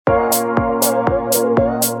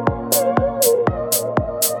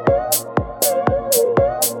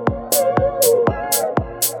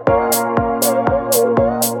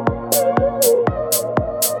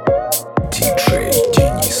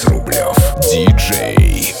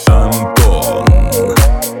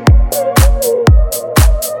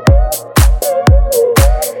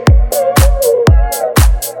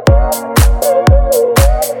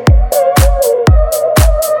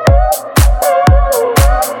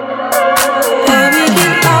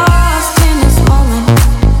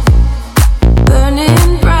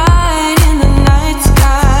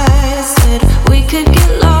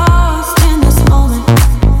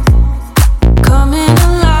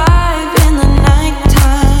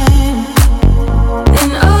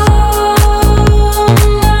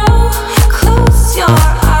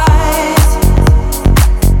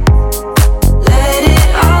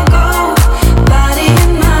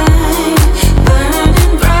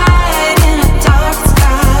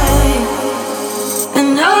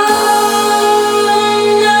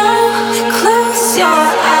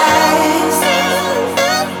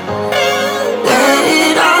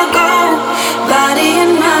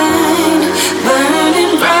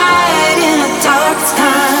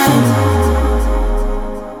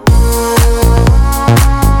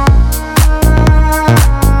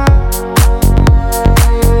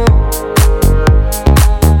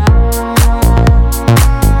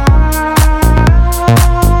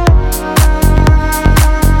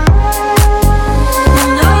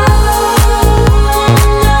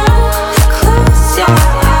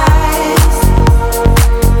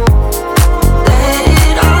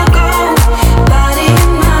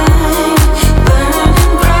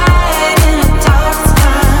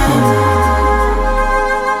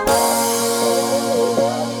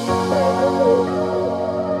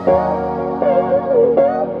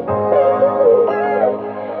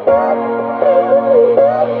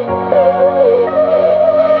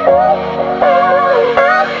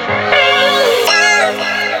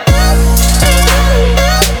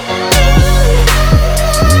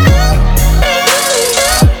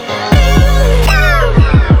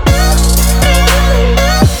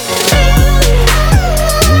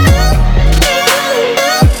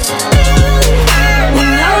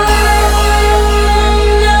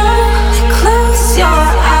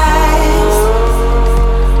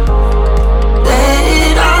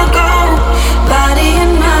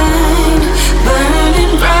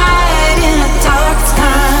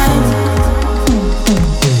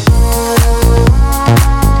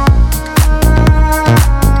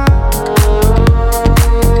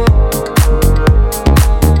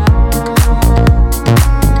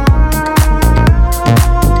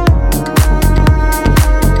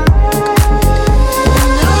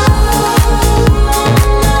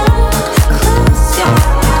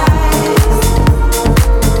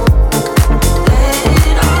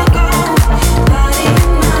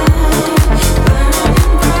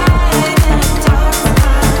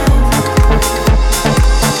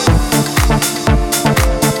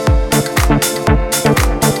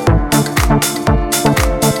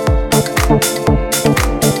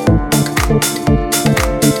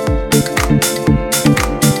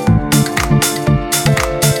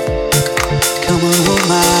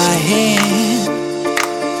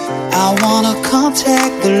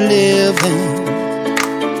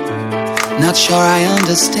Not sure I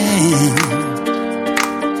understand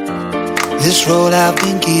this road I've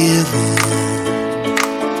been given.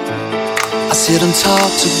 I sit and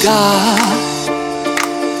talk to God,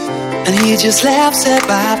 and He just laughs at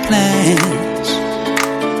my plans.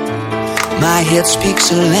 My head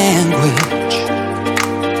speaks a language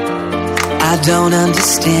I don't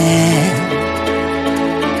understand.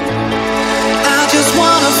 I just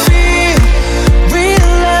wanna feel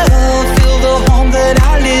real love, feel the home that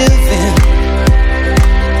I live in.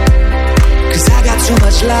 'Cause I got too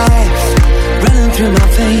much life running through my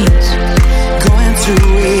veins, going to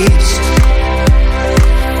waste.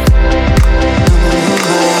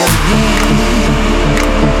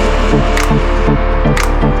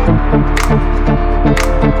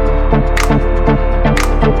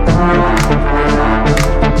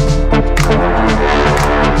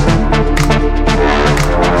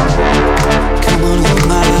 Come on, hold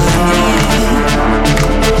my hand.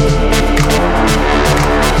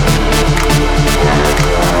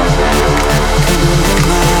 Come on, hold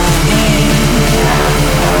my hand.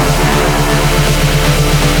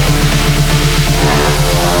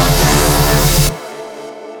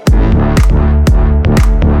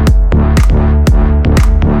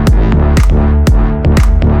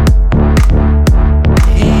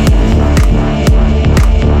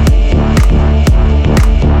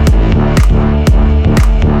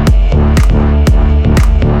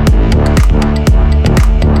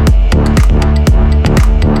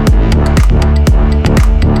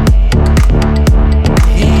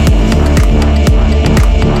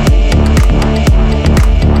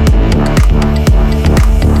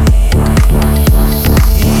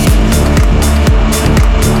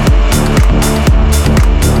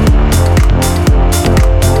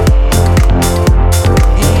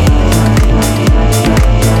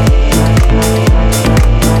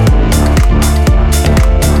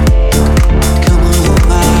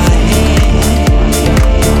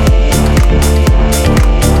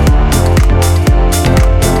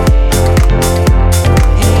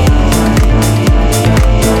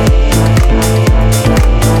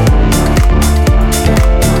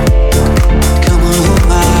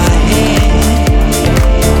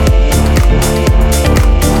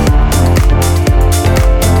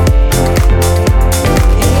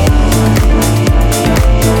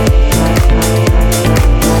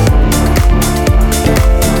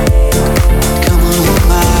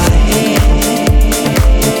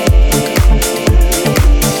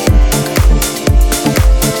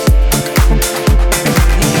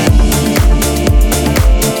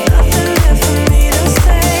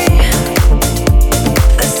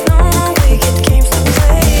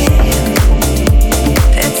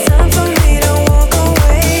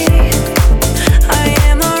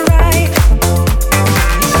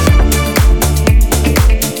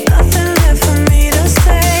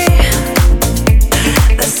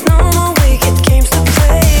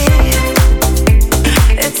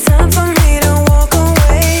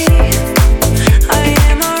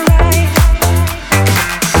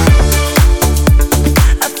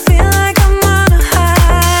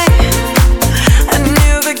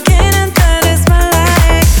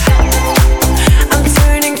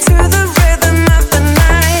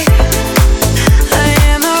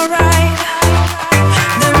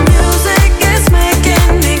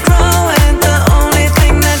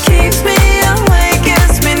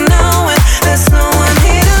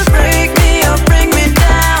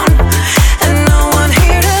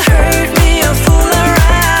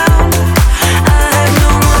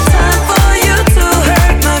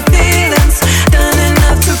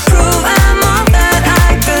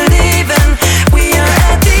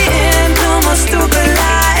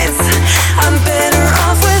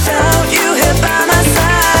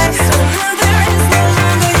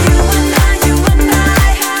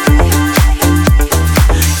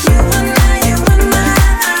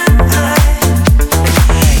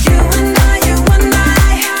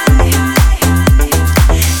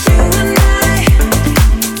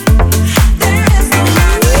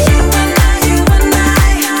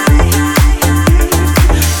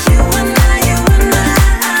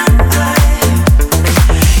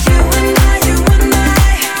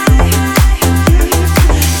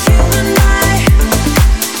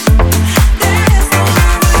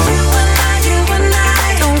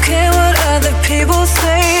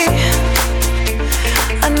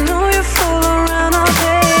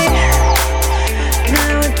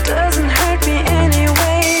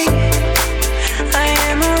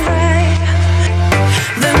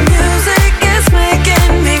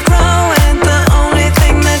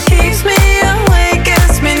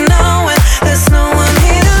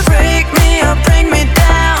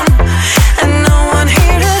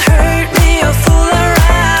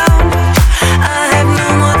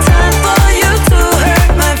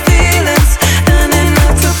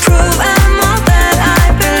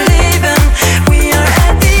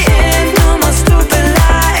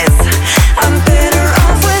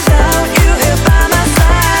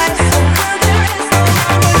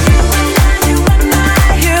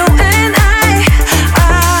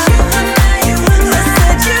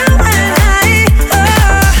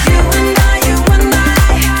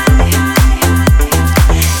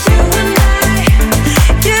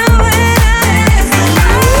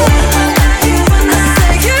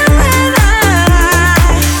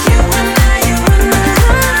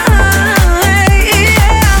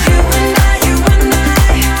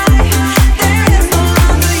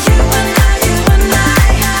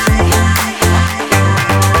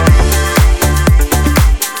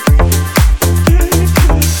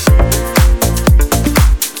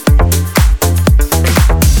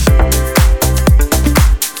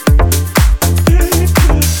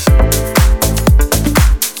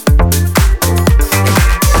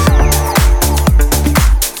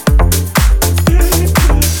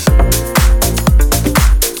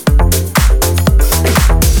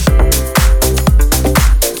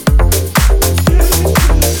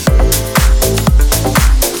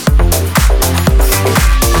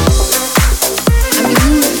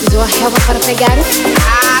 relva para pegar?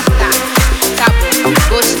 Ah, tá bom,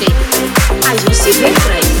 gostei. A gente se vê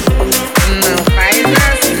por aí. Não faz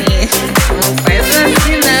assim. Não faz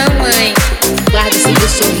assim não, mãe. Guarda se eu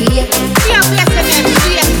sorria. E eu vi essa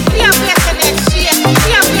energia, e eu vi essa energia, e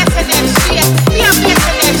eu vi essa energia, e eu vi essa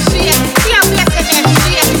energia, e eu vi essa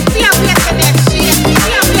energia, e eu vi essa energia, e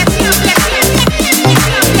eu vi essa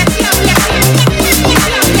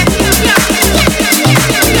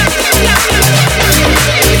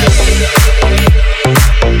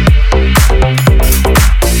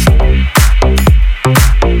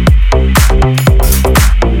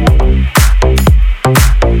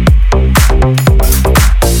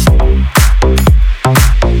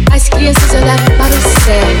As crianças olhavam para o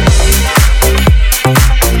céu.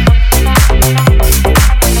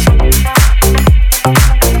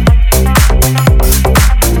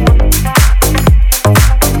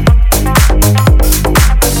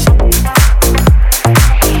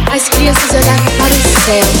 As crianças olhavam para o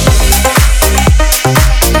céu.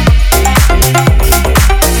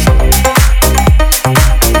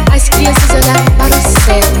 As crianças olhavam para o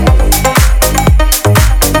céu.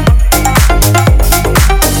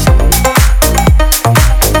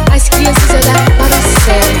 As crianças olhavam para o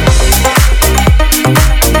céu.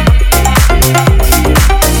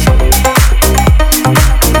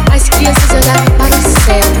 As crianças olhavam para o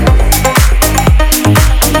céu.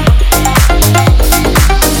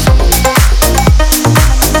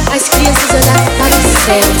 As crianças olhavam para o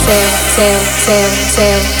céu, céu, céu, céu,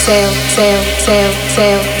 céu, céu, céu, céu,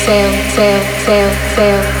 céu, céu, céu, céu,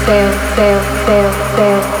 céu,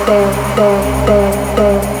 céu,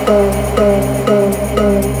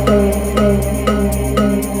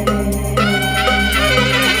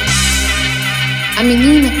 A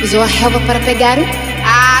menina usou a relva para pegar o...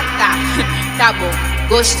 Ah, tá bom,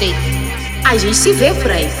 gostei. A gente se vê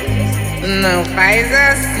por aí. Não faz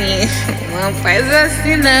assim. Não faz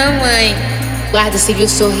assim não, mãe. Guarda civil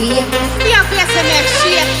sorria. E eu vi essa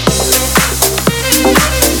energia.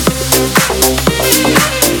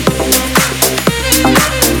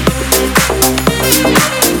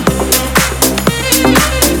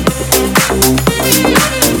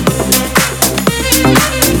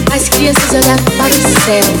 As crianças olhavam para o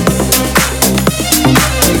céu.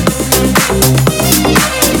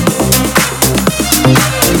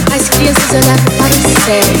 As crianças olhavam para o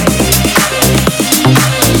céu.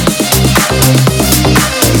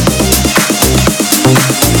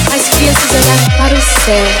 As crianças olhavam para o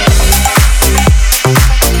céu.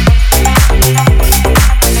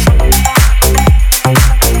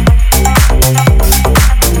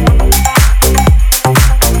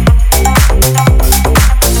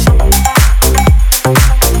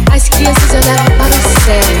 As crianças olhavam para o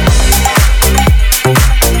céu.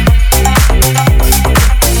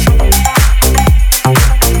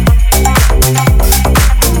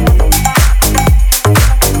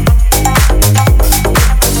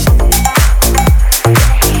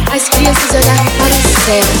 As crianças olhavam para o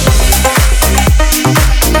céu.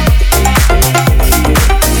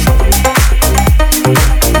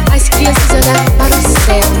 As crianças olhavam para o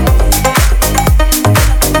céu.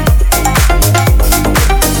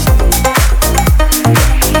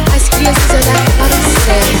 As crianças olhavam para o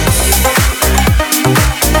céu.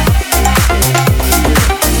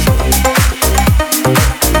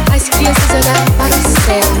 As crianças olhavam para o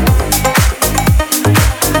céu.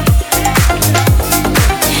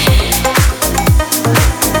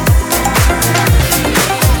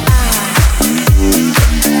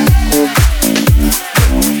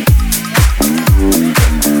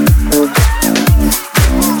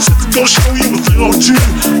 Gonna show you a thing or two.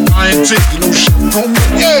 I ain't taking no shit from you.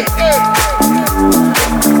 Yeah.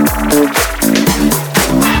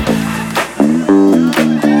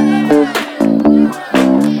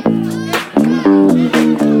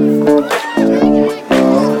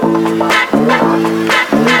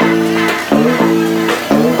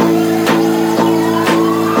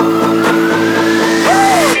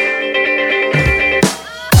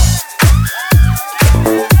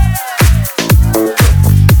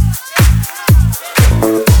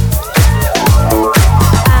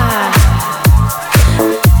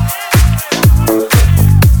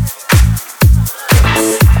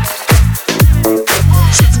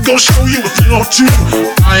 Gonna show you a thing or two.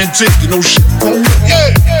 I ain't taking no shit from you.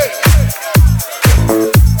 Yeah.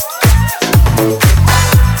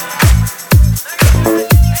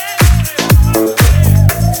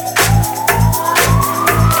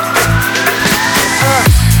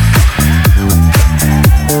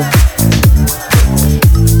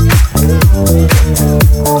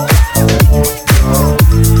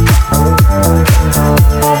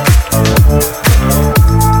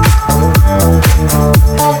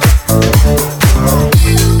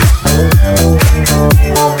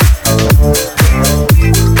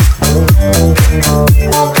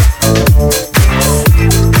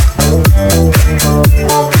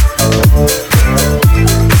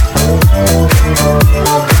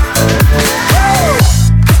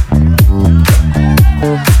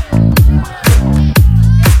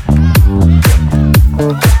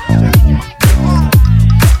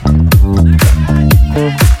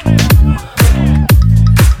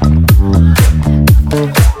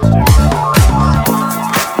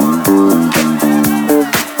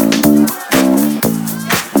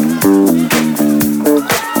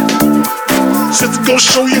 Said to go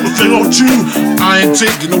show you a thing or two. I ain't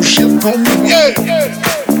taking no shit from you. Yeah.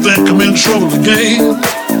 Think I'm in trouble again.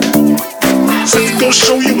 Said to go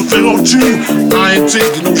show you a thing or two. I ain't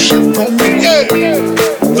taking no shit from you. Yeah.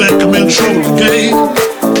 Think I'm in trouble again.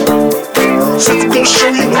 Said to go show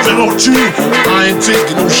you a thing or two. I ain't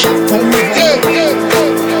taking no shit from you. Yeah.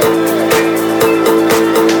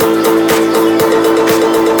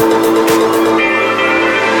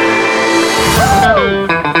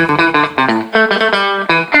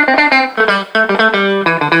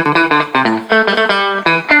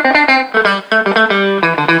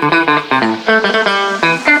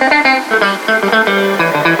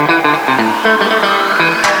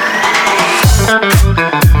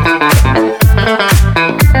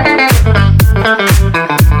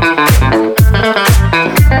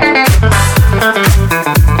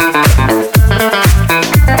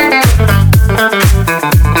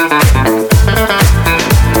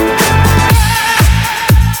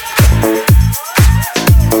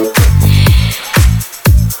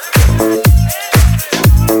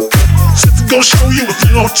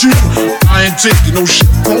 I ain't taking no shit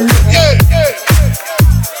from you. Yeah, yeah.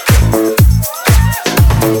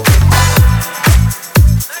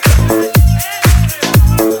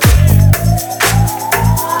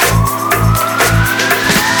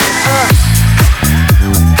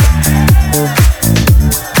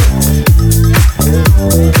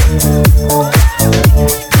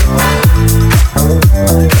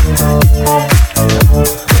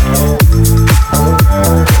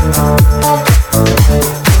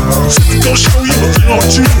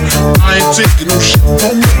 Taking no shit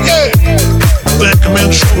from me, yeah. Think I'm in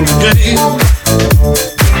trouble again.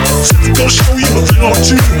 Said to go show you a thing or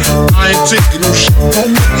two. I ain't taking no shit from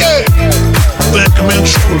me, yeah. Think I'm in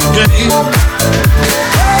trouble again.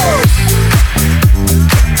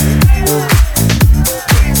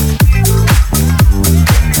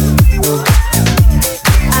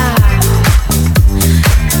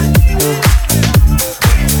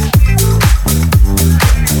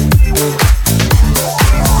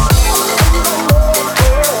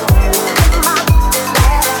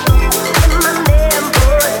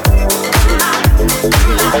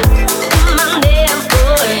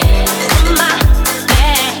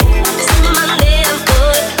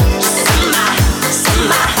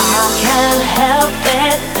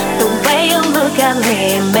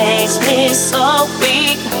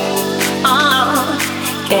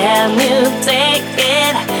 Can you take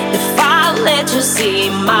it if I let you see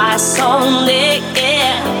my soul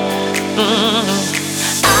naked?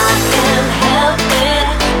 I can't help it.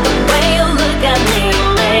 The way you look at me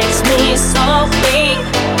makes me so weak.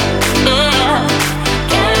 Yeah.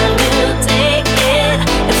 Can you take it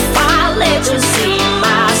if I let you see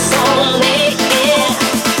my soul naked?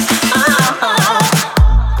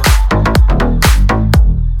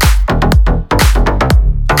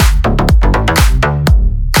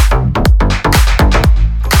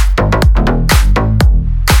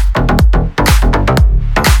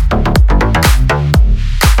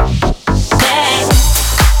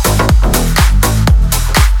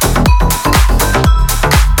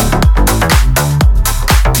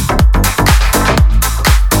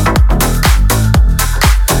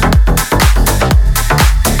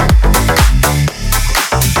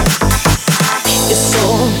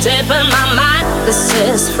 Deep in my mind, this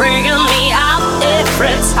is freaking me out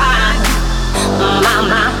every time.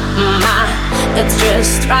 It's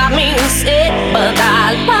just driving me sick, but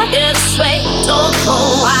I like it straight, don't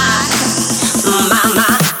know why.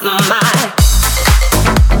 My.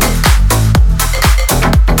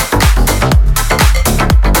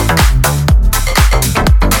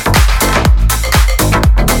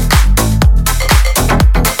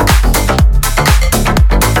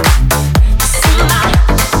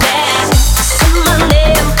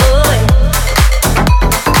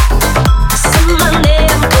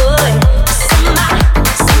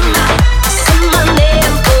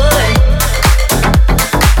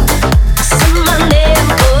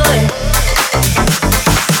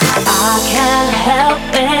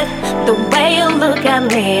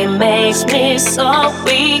 Makes me so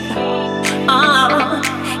weak.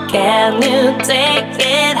 Can you take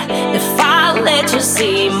it if I let you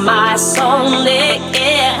see my soul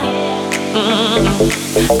naked?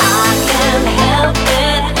 I can't help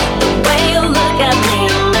it. The way you look at me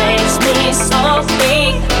makes me so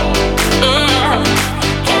weak. Yeah.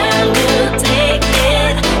 Can you take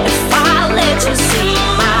it if I let you see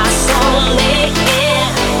my soul naked?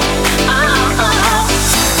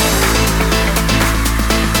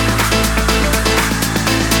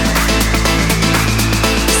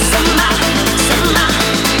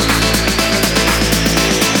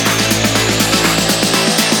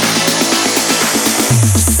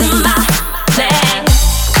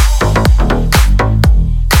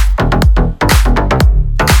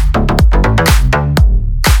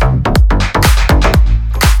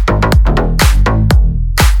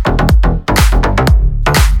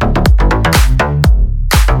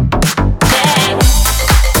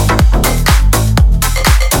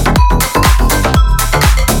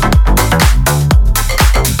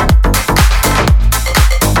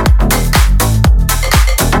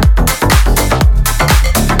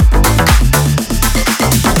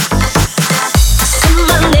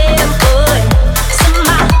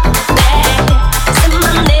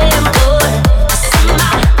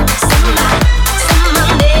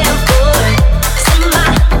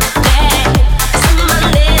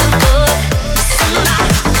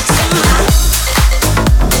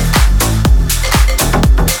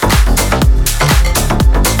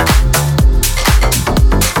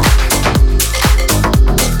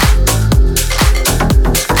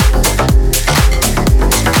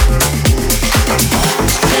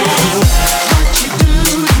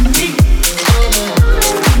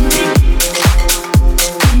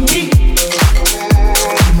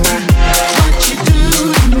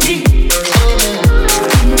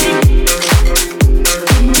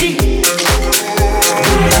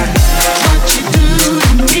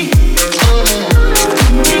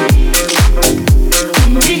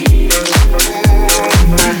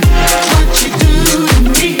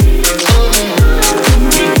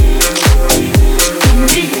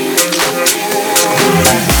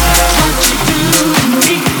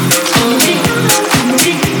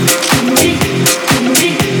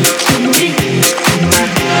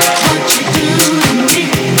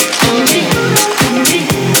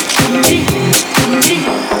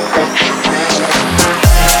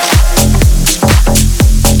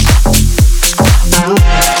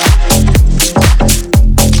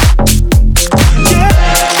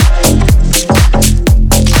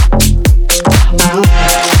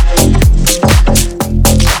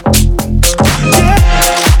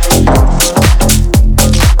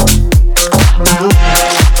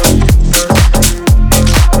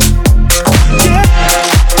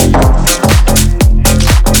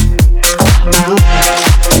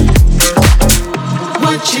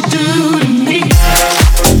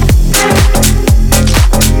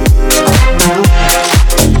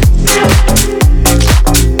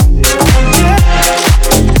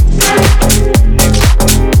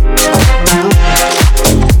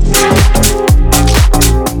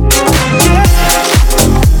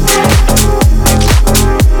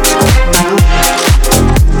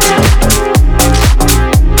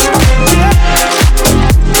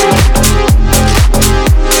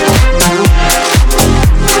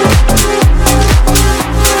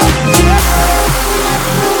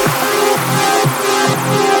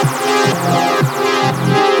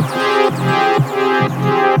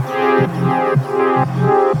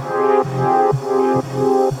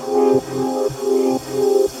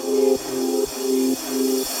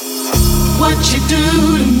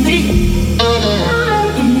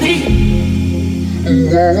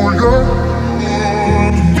 What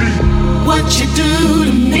you do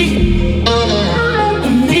to me, to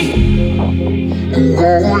me.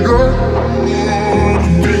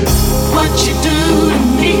 What you do to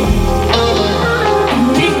me, to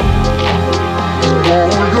me.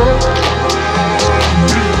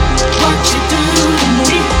 What you do to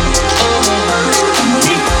me, to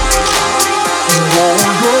me.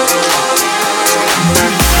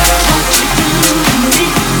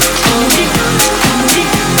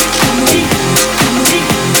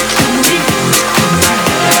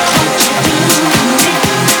 What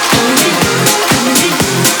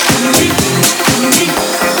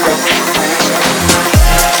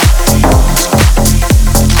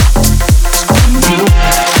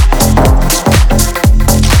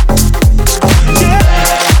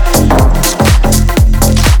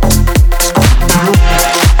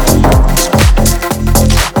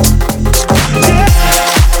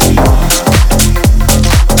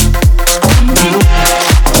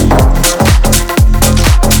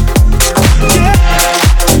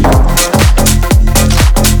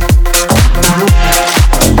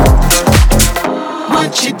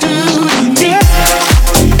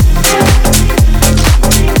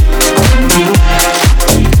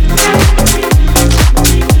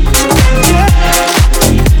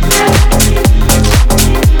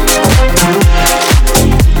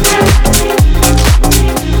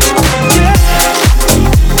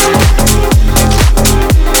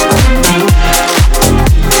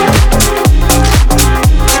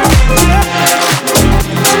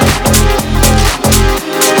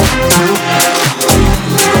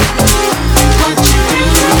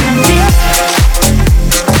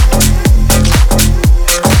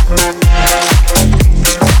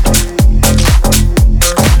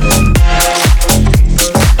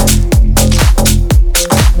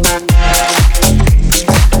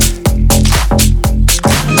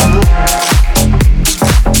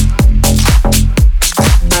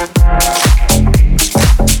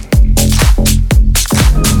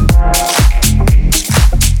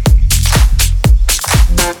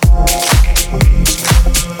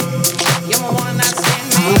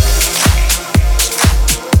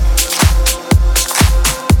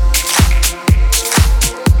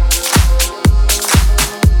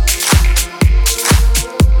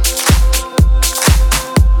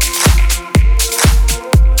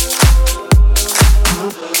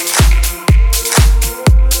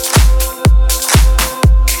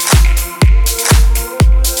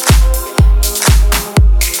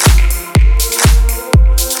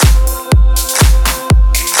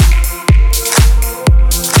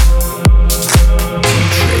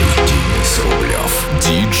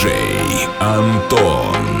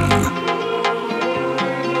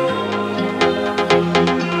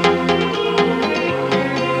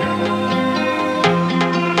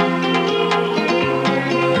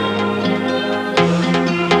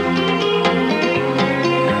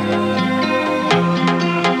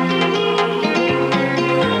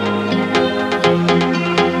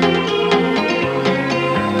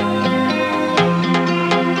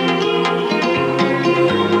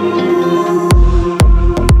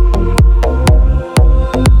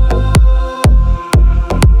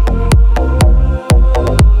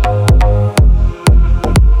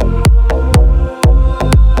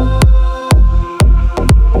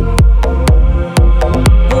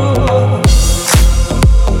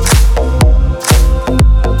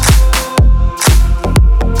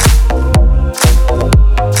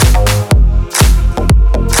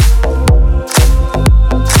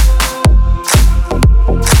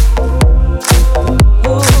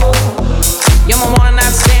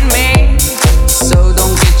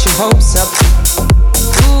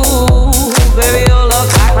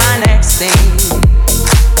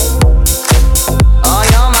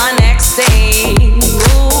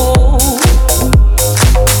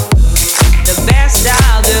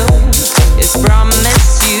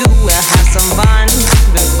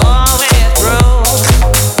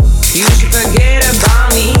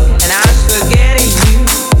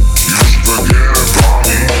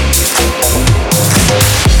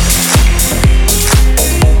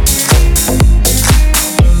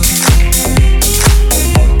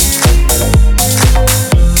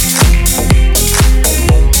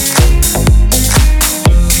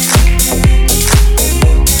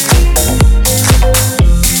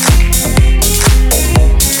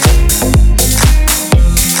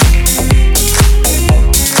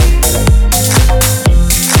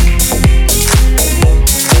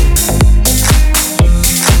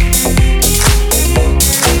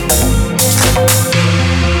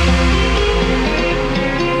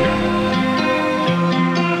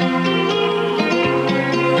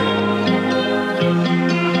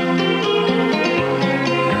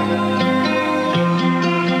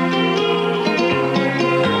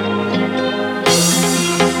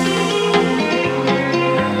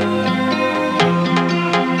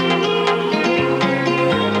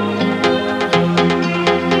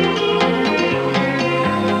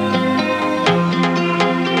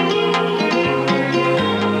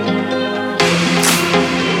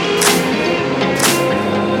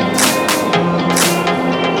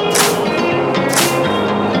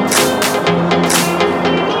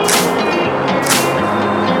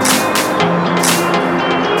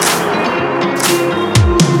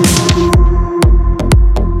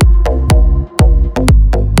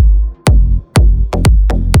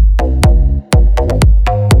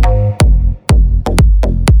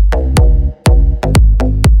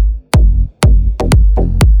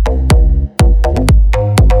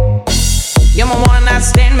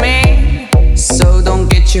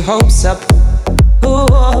your hopes up. Ooh.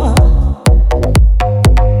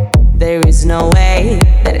 There is no way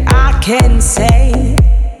that I can say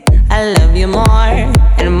I love you more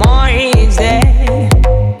and more each day.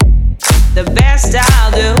 The best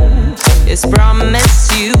I'll do is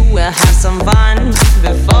promise you we'll have some fun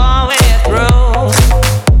before we're through.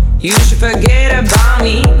 You should forget about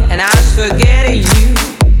me and I should forget you.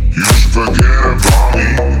 You should forget about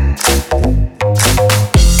me.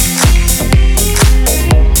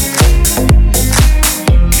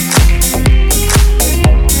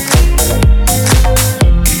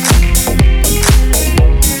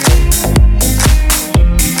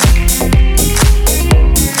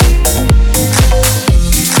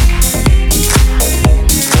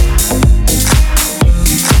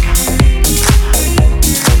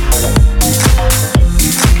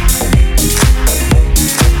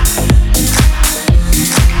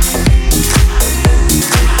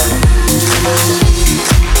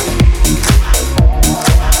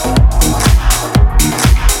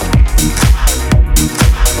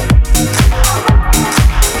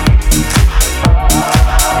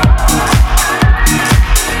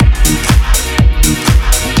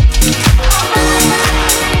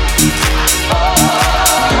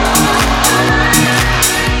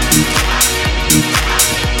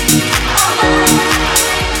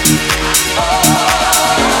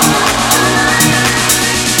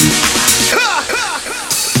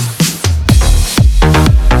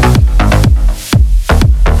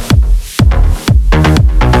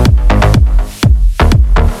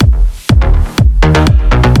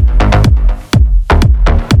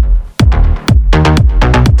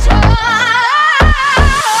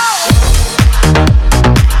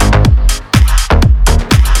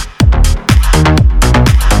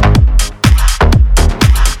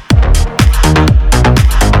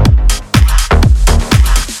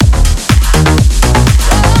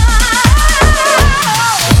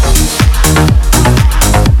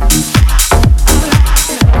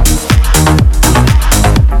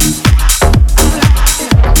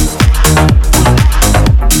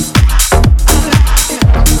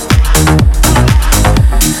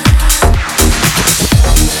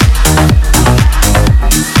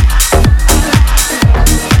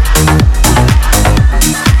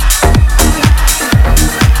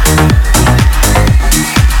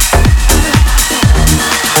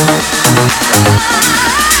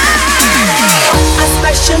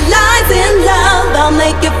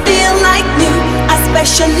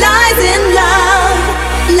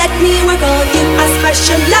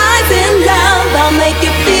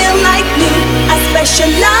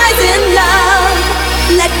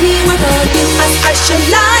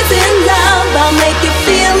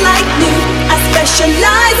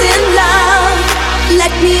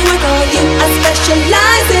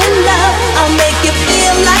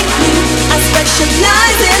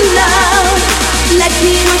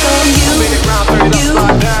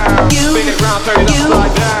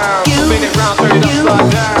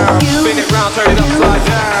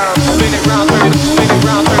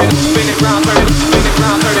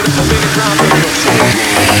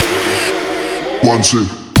 One, two.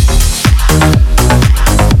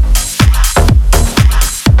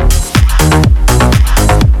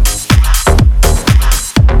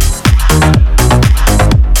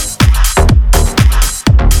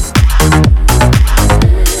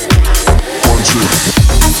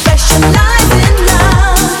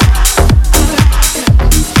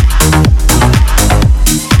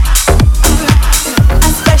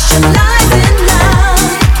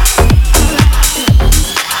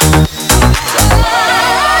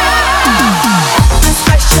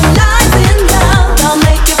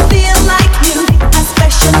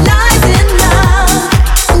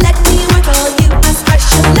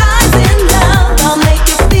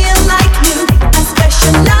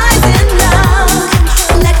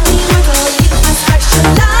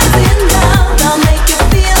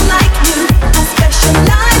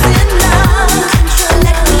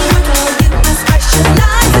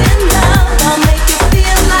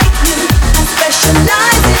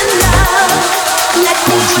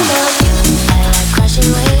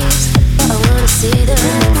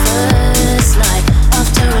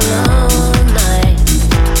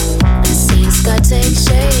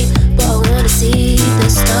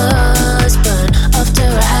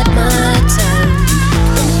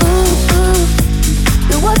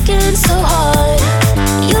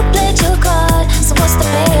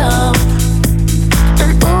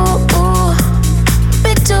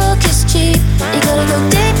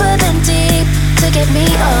 To get me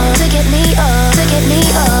up, to get me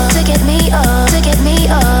up, to get me up, to get me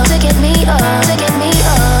up.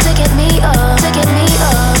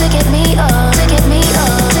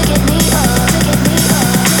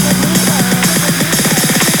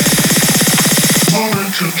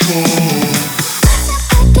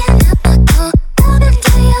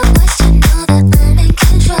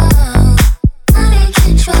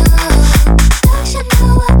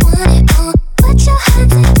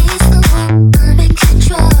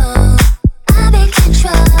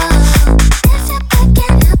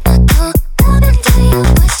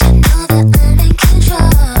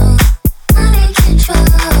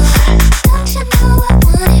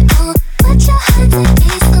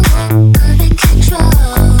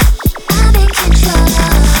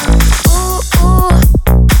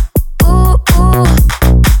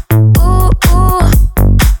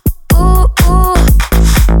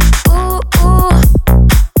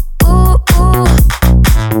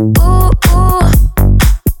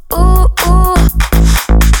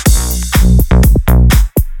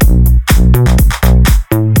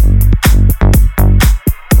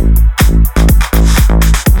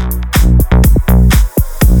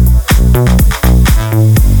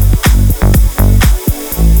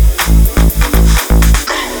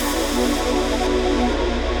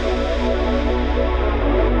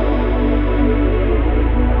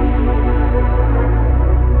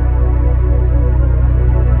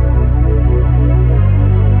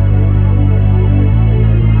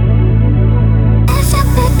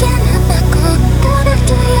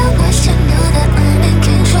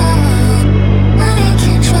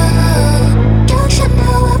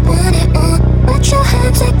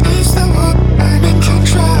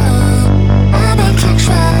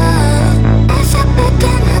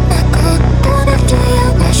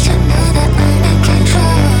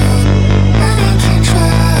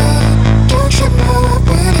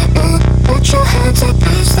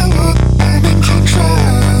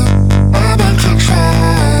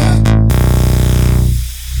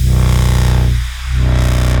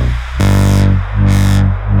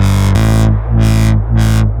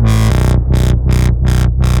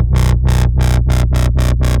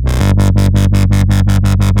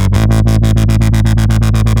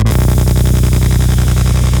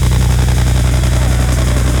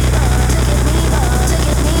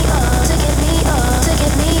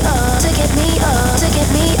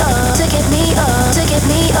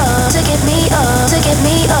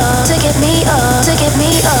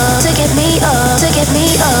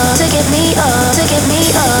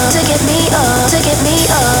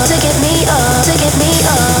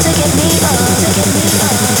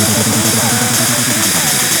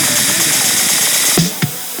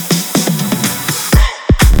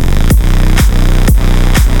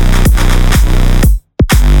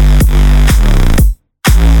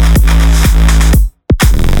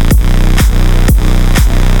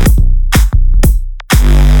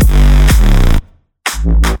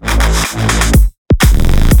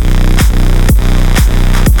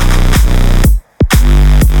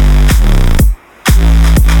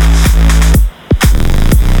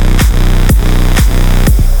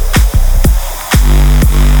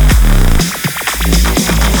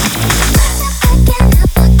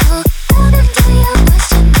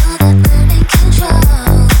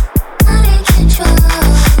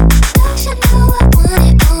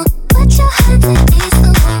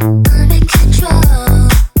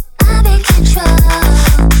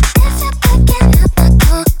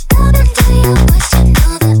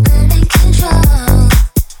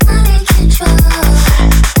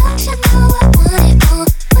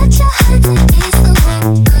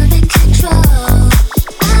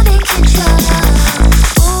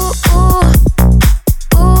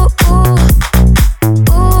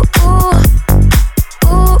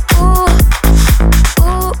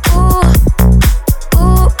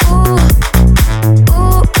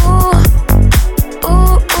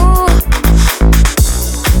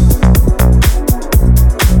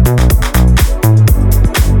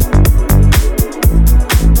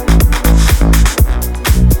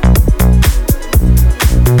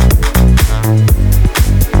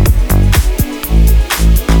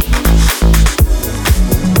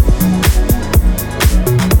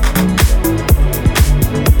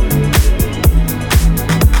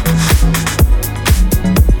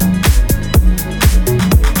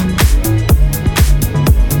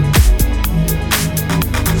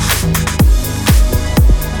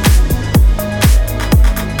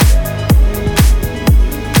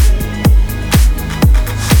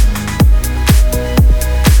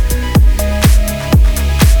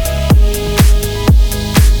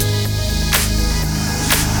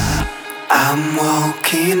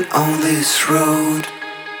 walking on this road.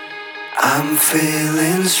 I'm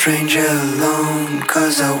feeling strange alone,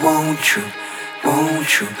 'cause I want you,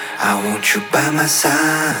 I want you by my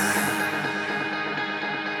side.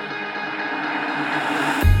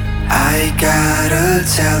 I gotta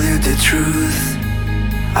tell you the truth,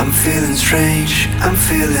 I'm feeling strange, I'm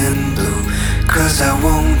feeling blue, 'cause I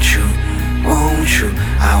want you,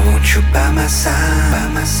 I want you by my side, by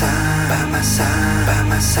my side, by my side, by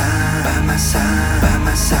my side, by my side, by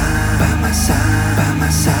my side, by my side, by my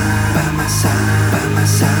side, by my side, by my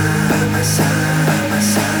side, by my side, by my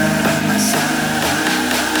side, by my side.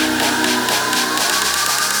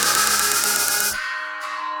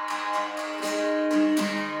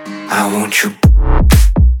 I want you.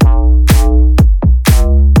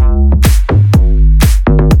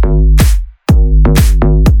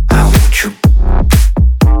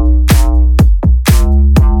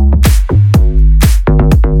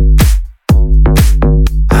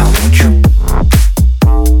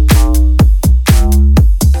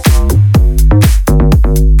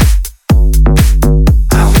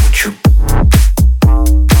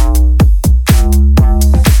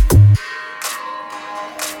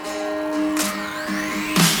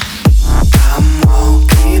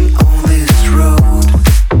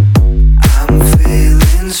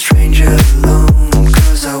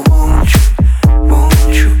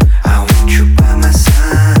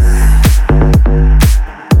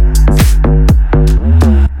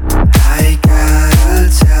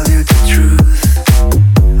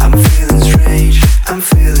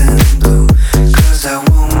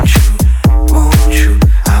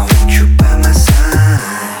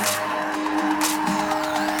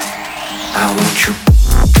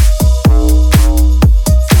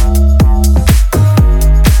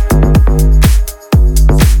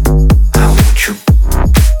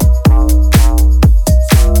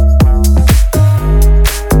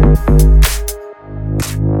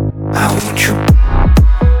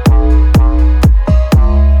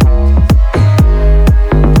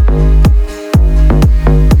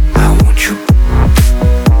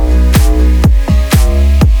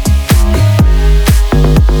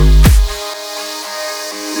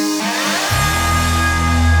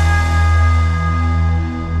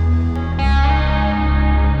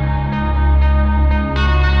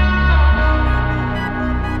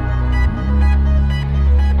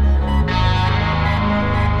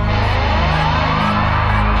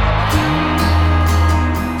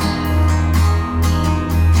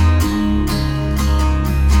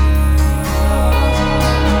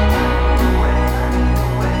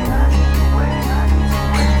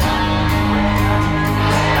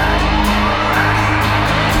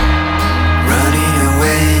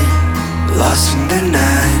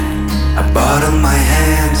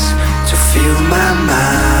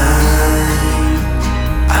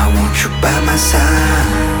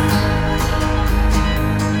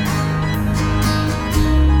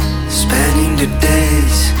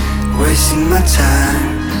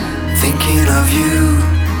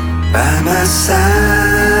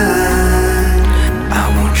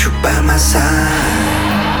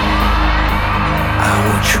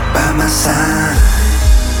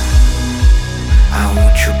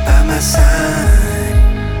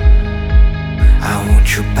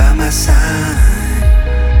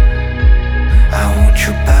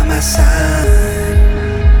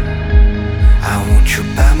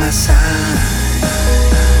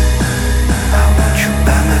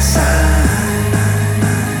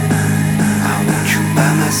 I want you by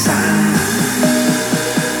my side.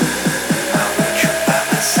 I want you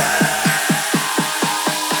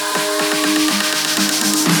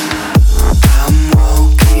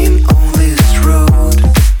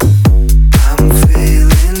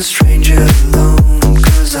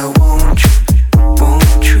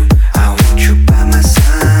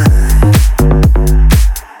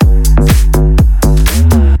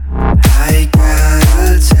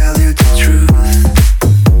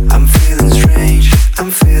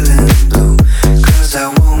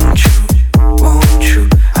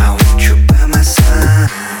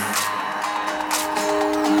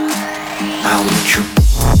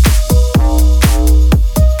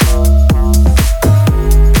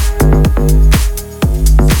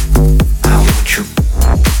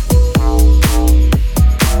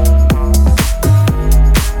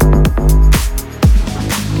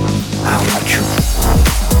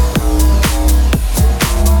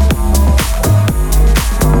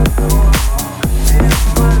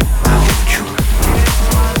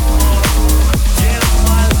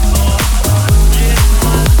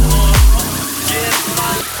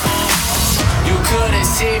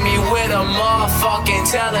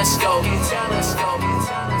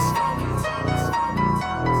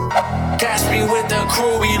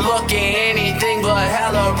crew, we looking anything but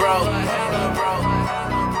hella broke.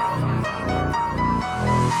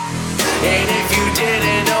 And if you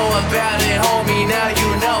didn't know about it, homie, now you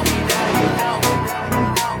know.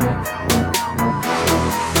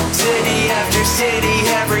 City after city,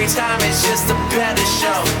 every time it's just a better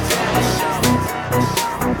show.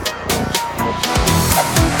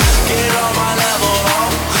 Get on my level, ho.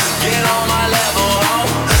 Get on my level, ho.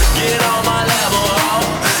 Get on my level, ho.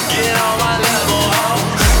 Get on my level, ho.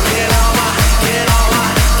 Get on my, get on my,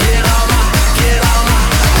 get on my, get on my,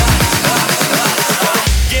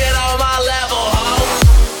 get on my level, ho.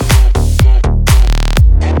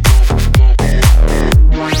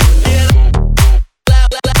 Get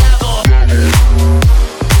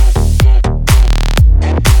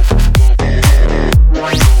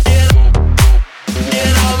level.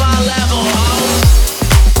 Get on my level, ho.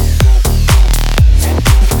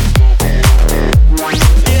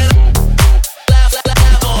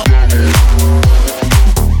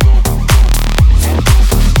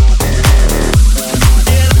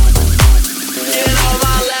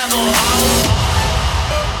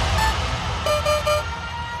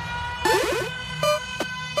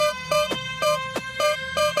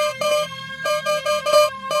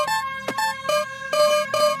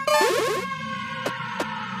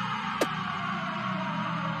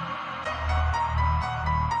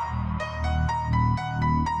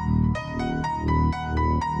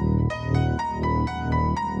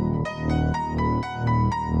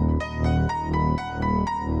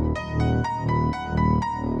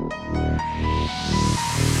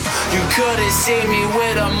 You couldn't see me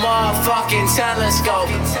with a motherfucking telescope.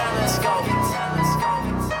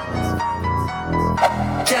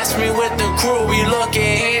 Catch me with the crew, we looking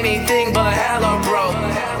anything but hella broke.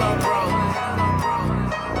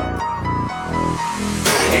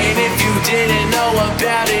 And if you didn't know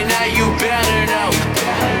about it, now you better know.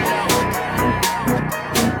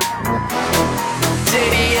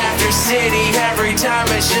 City after city, every time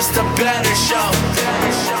it's just a better show.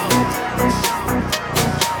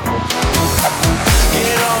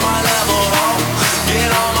 Get on my level, ho.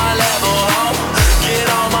 Get on my level, ho. Get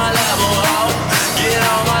on my level, ho. Get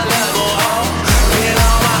on my level, ho. Get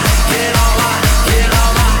on my, get on my, get on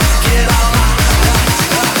my, get on my,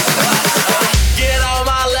 get on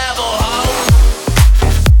my level, ho.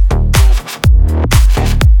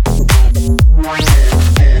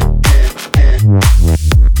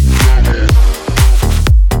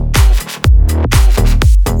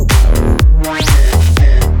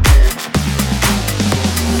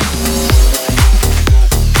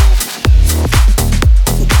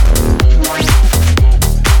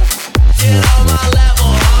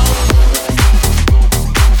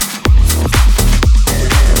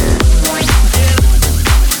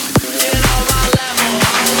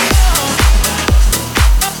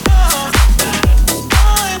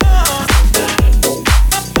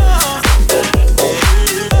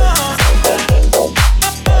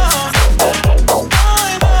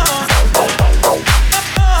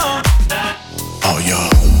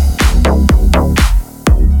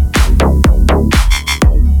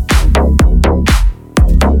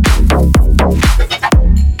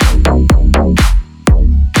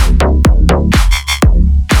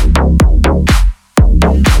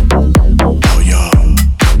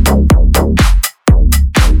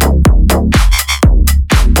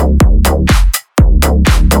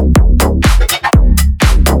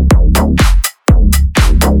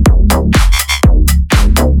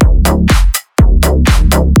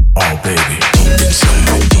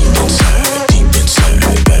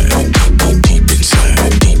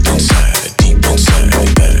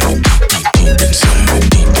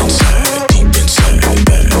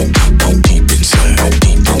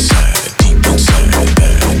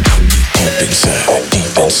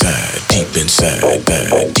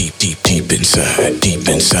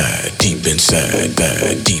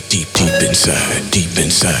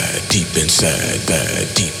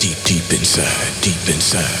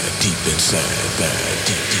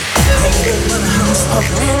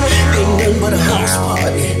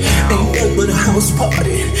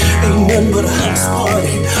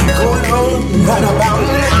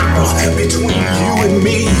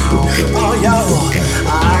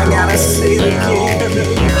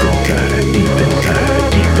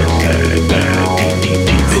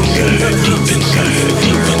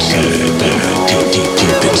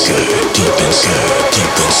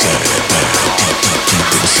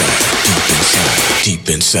 Deep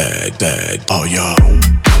inside that, oh y'all.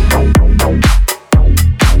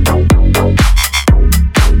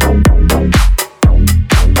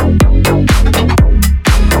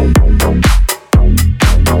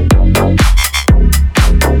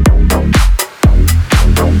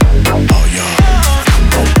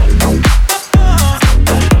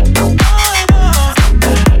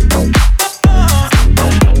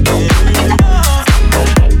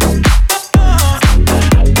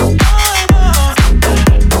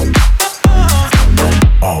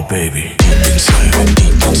 baby. Deep inside,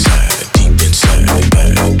 deep inside, deep inside,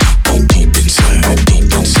 bad. Deep inside,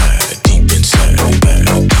 deep inside, deep inside,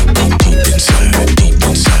 bad. Deep inside, deep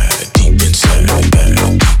inside, deep inside, bad.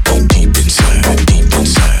 Deep inside, deep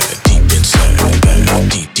inside, deep inside, bad.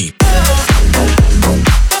 Deep, deep.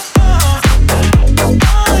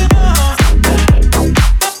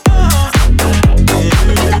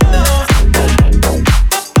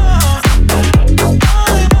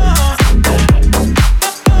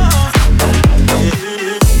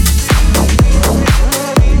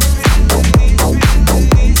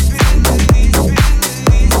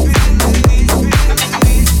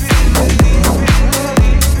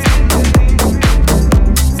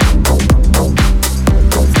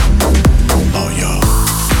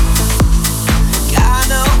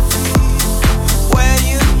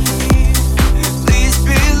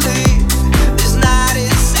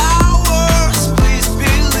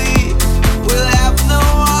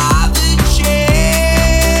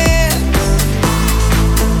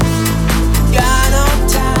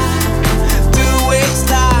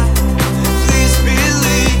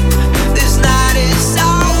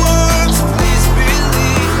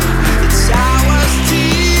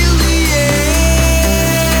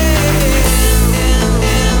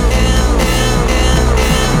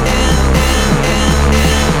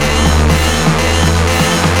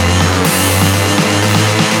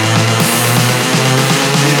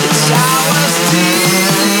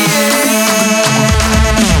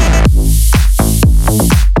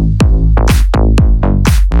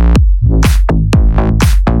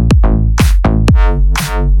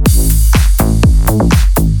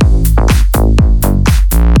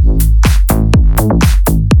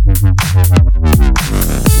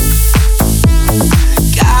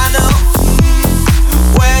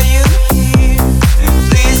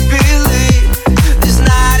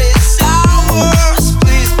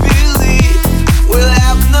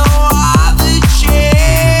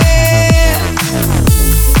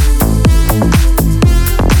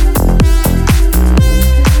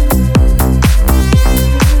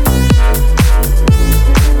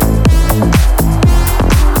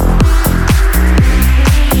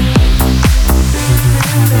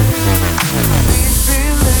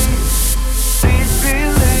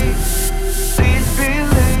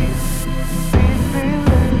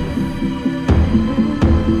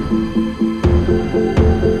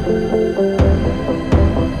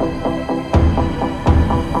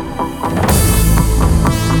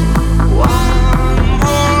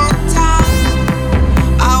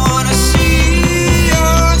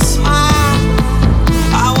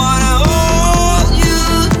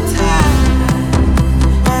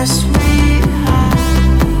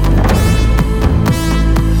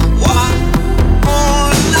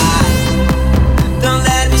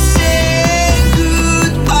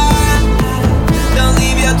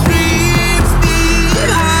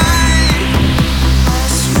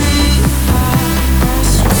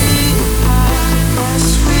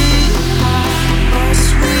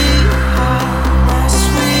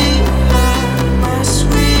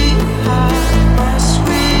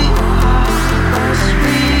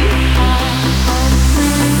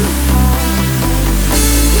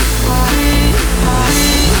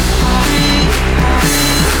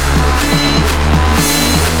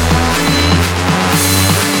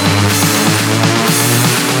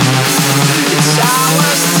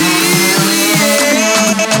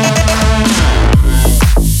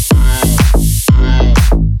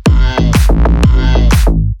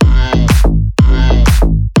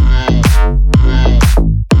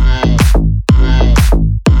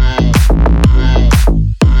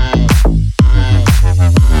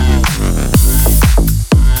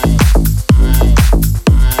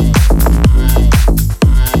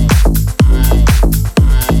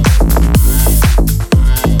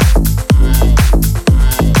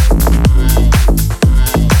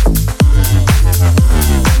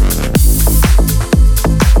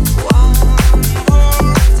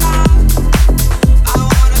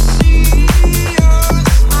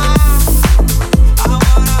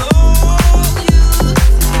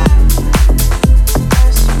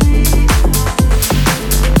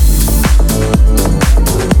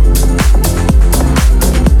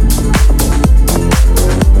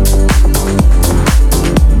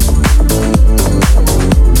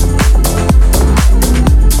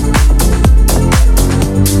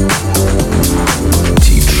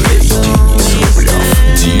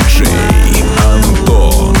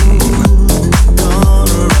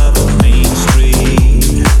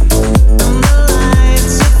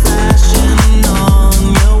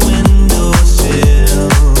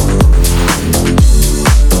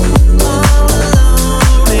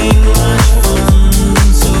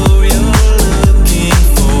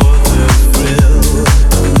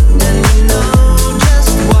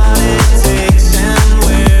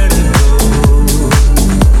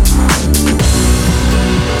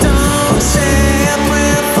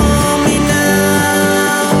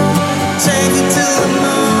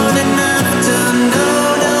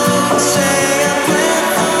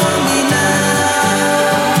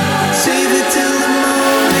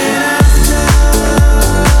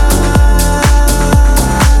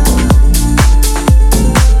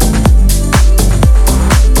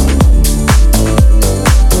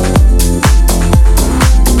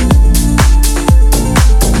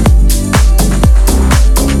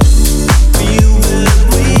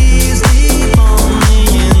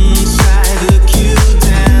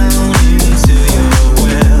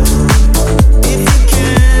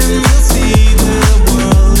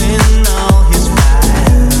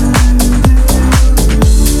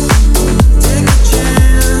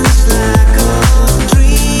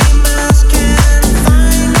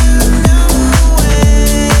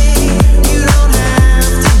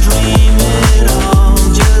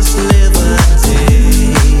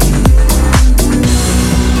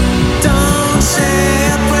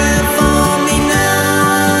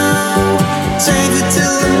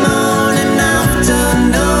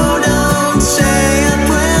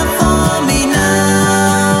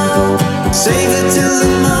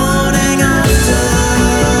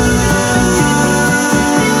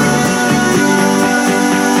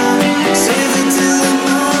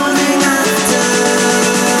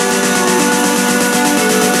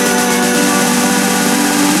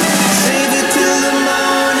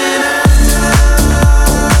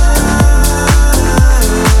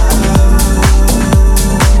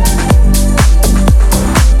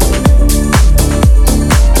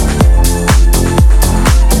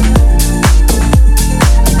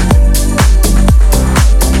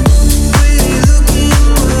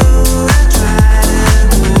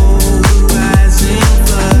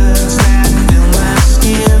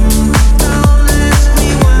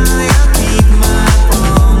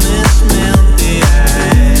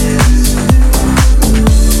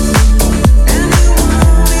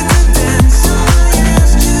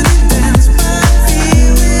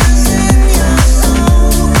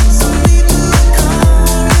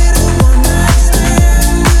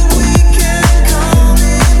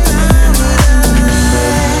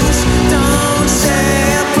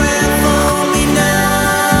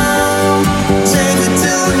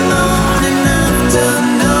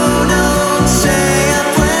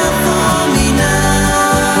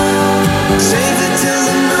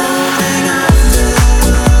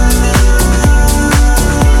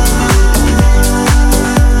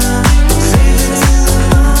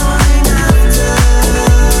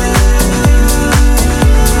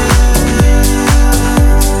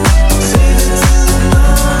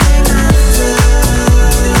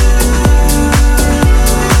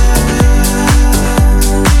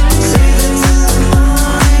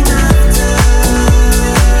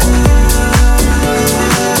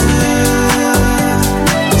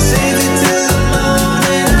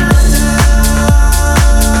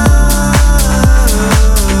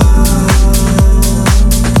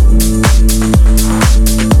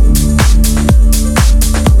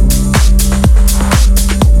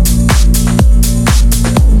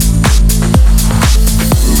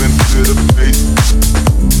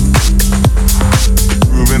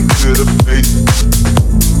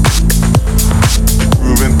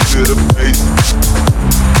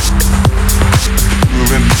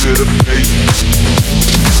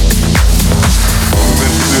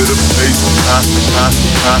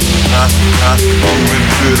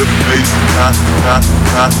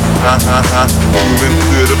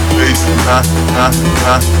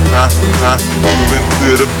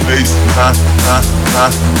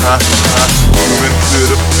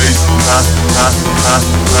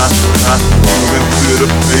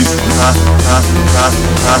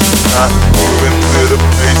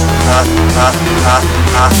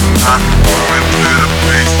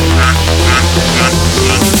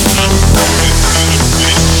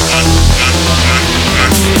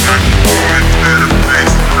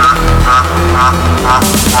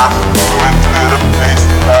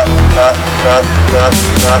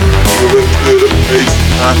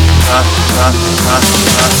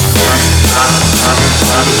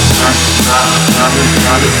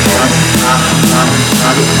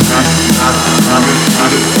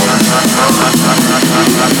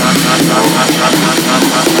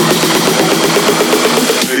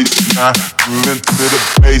 Moving to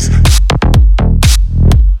the bass.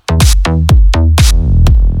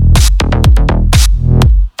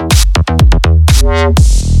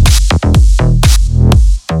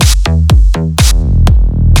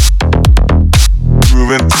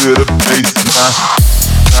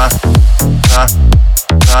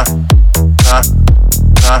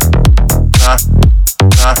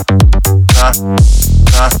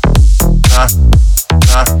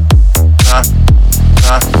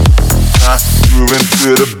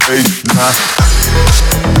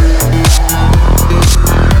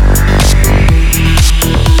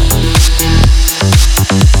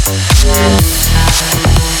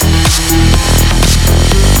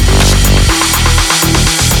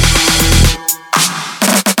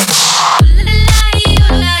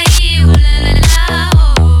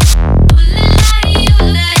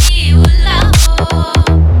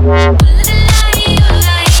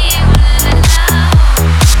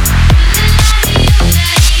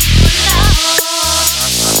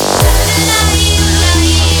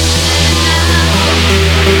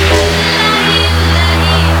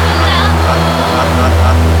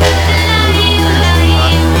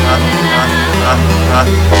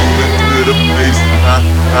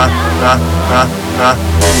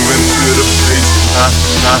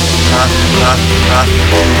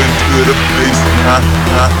 moving to the bass,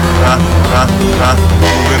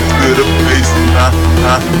 moving to the bass,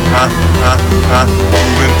 moving to the bass,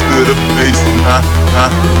 moving to the bass,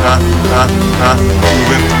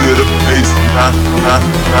 moving to the bass,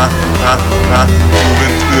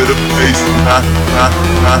 moving to the bass, moving to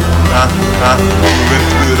the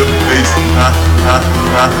bass, moving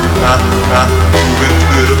to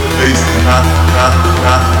the bass,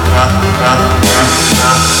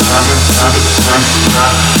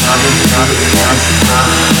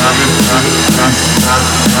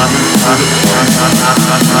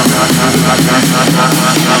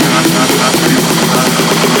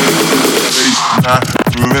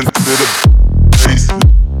 bass,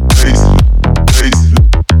 bass, bass,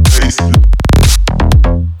 bass,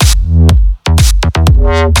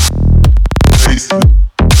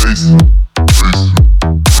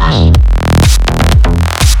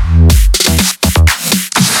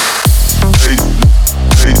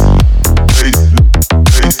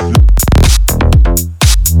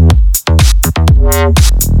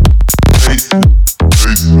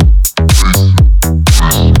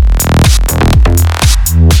 bass.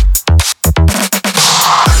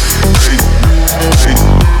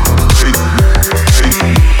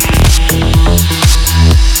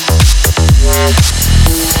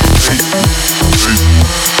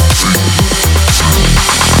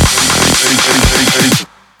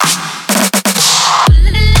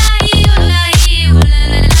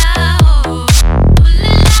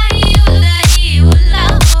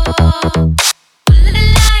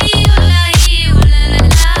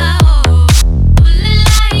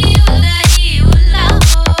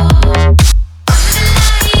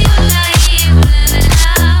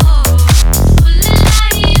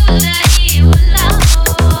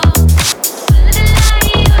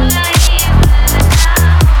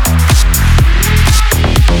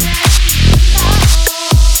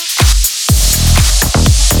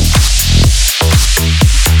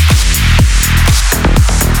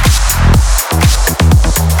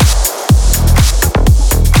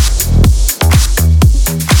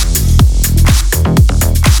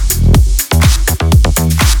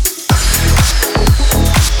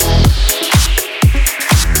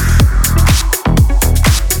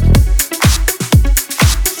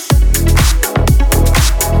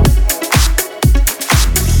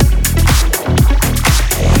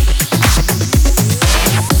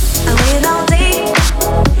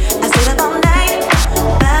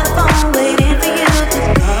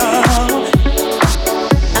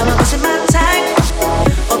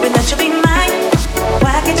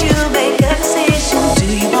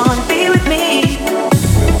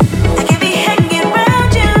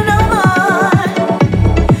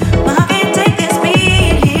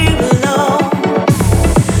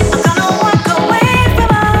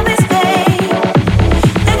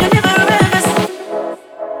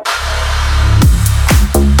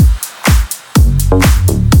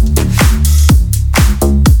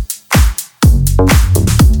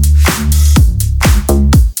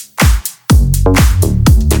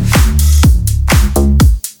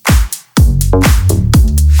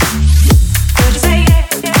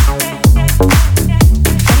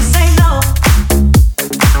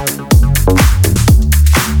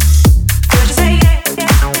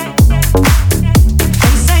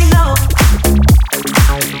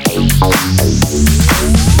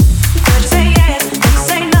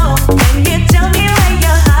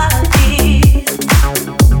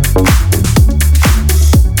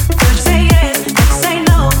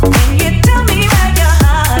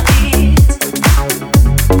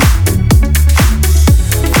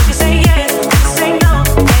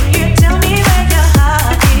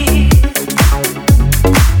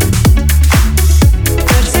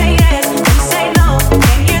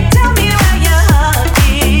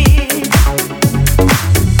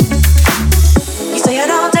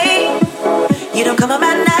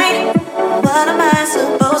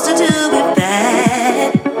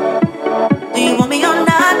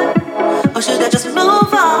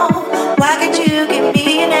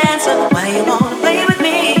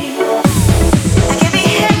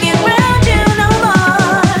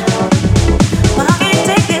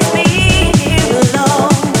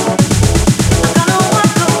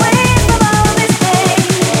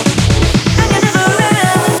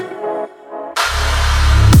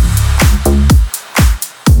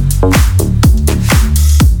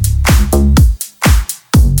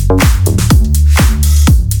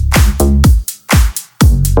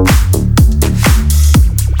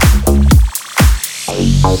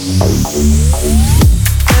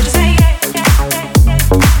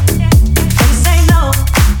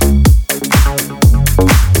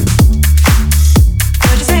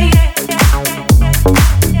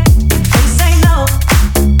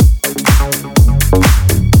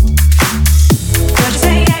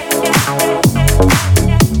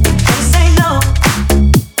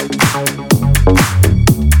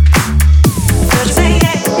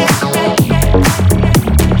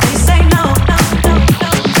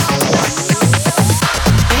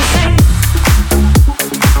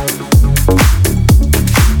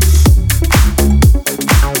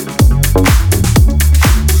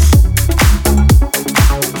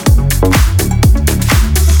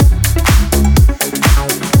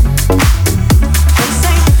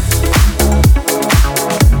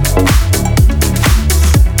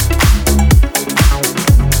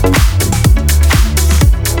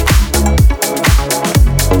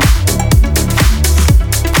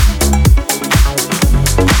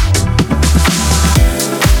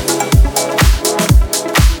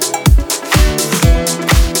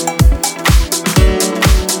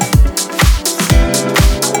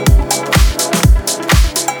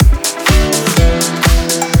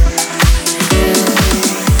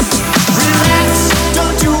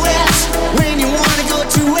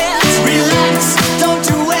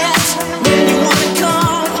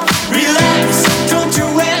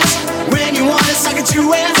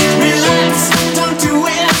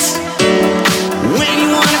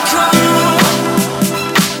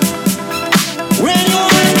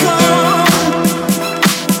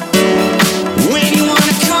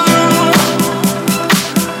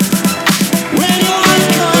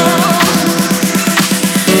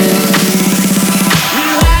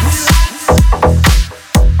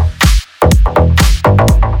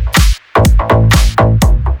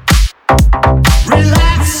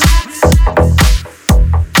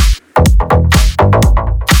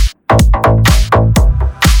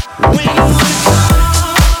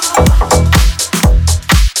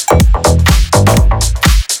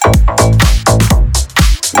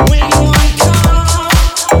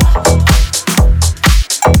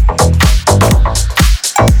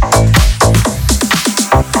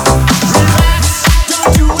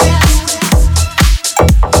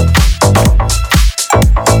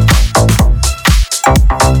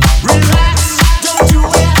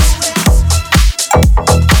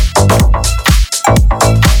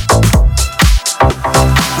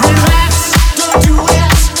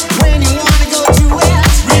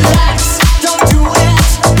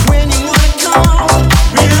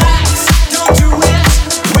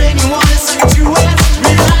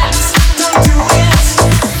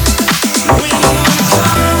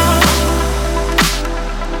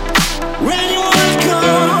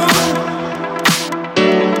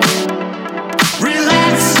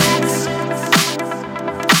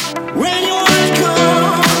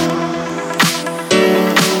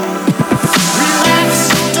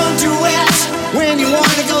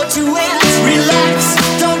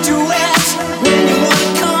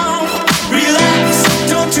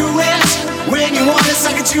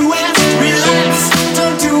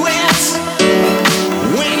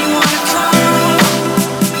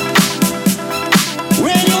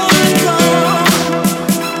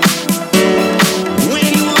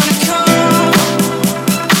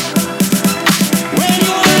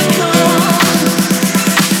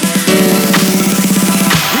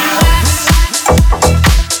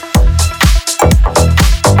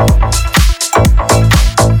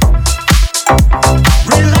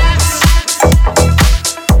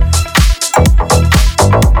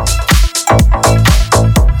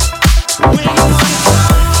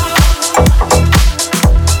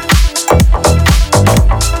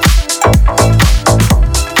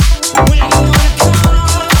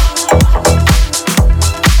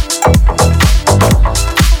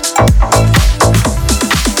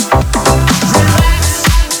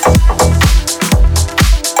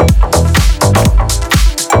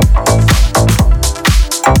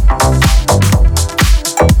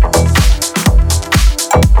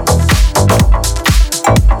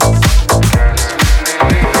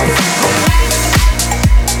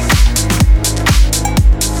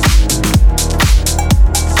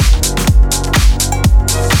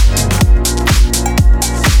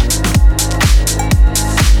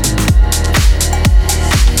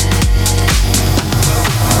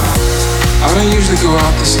 usually go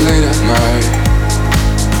out this late at night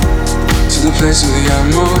to the place where the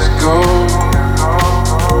animals go.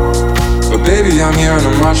 But baby, I'm here and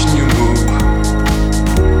I'm watching you move.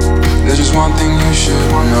 There's just one thing you should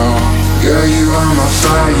know. Girl, you are my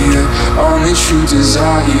fire, only true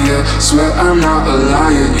desire. Swear I'm not a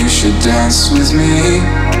liar, you should dance with me.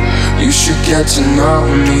 You should get to know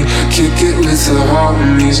me, kick it with the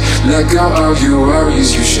homies. Let go of your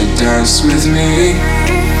worries, you should dance with me.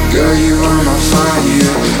 Girl, you are my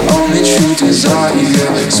fire, only true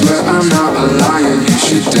desire. Swear I'm not a liar, you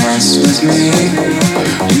should dance with me.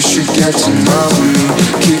 You should get to know me,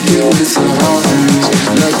 kick it with the homies.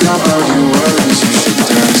 Let go of your worries, you should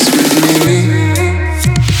dance with me.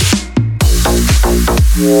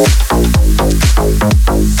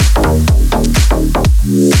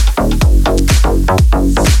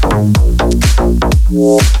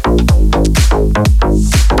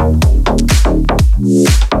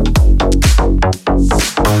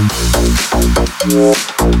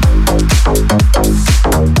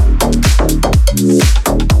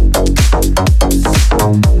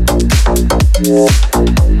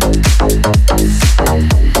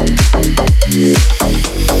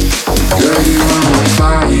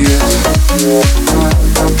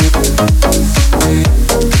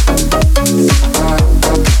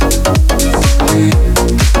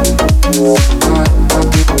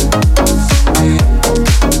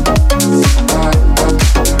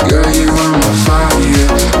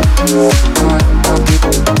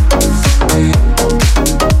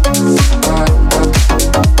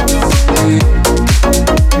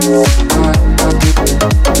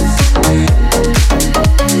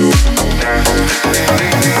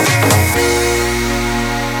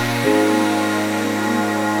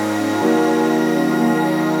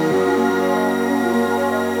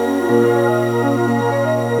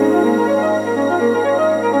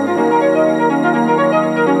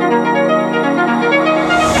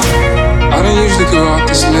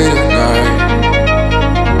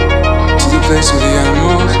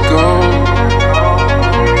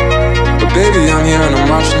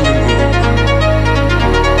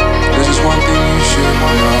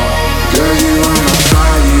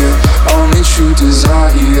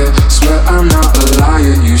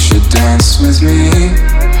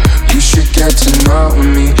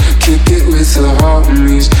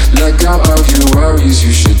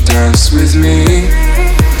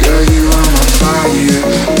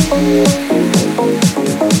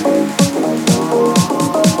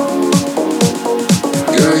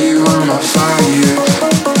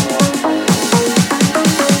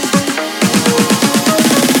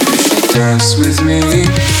 Dance with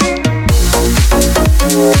me.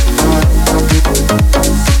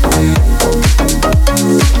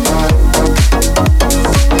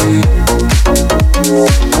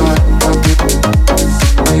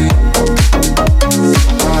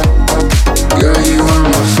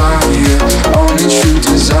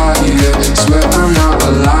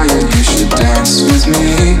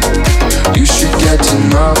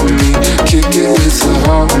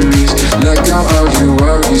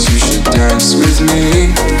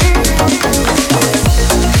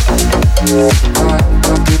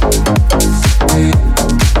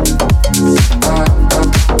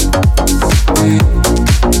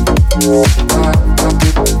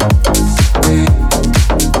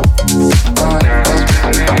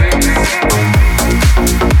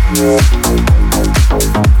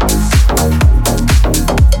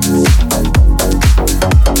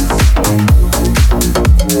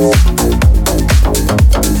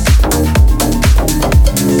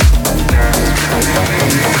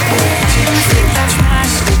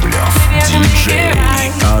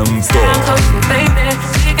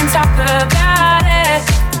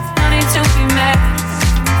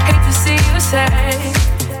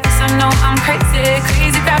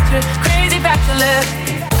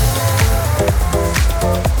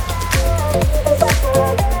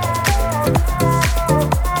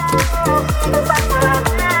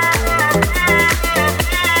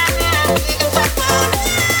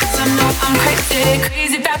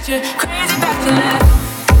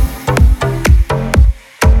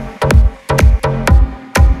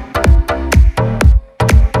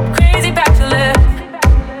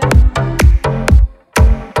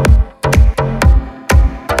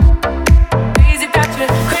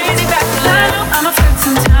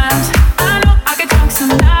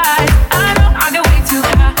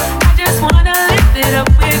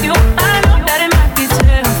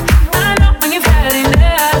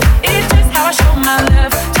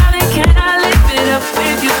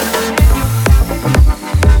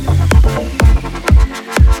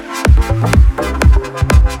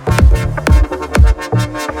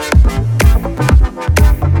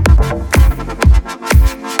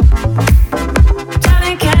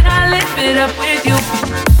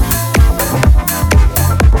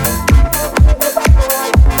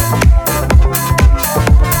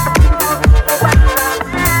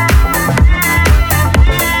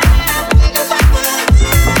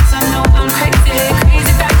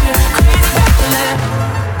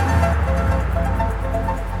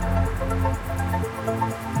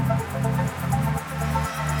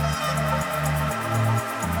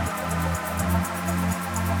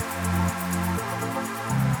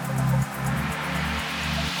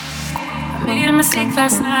 Made a mistake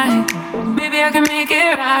last night. Maybe I can make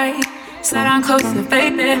it right. Slide on closer,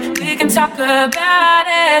 baby. We can talk about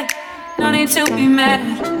it. No need to be mad.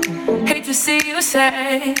 Hate to see you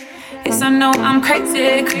say. Yes, I know I'm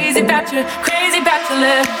crazy, crazy about you, crazy about your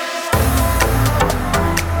lips.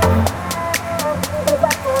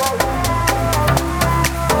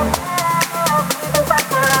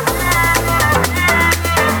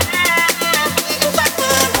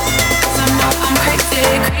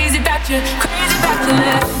 Crazy about your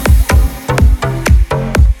lips.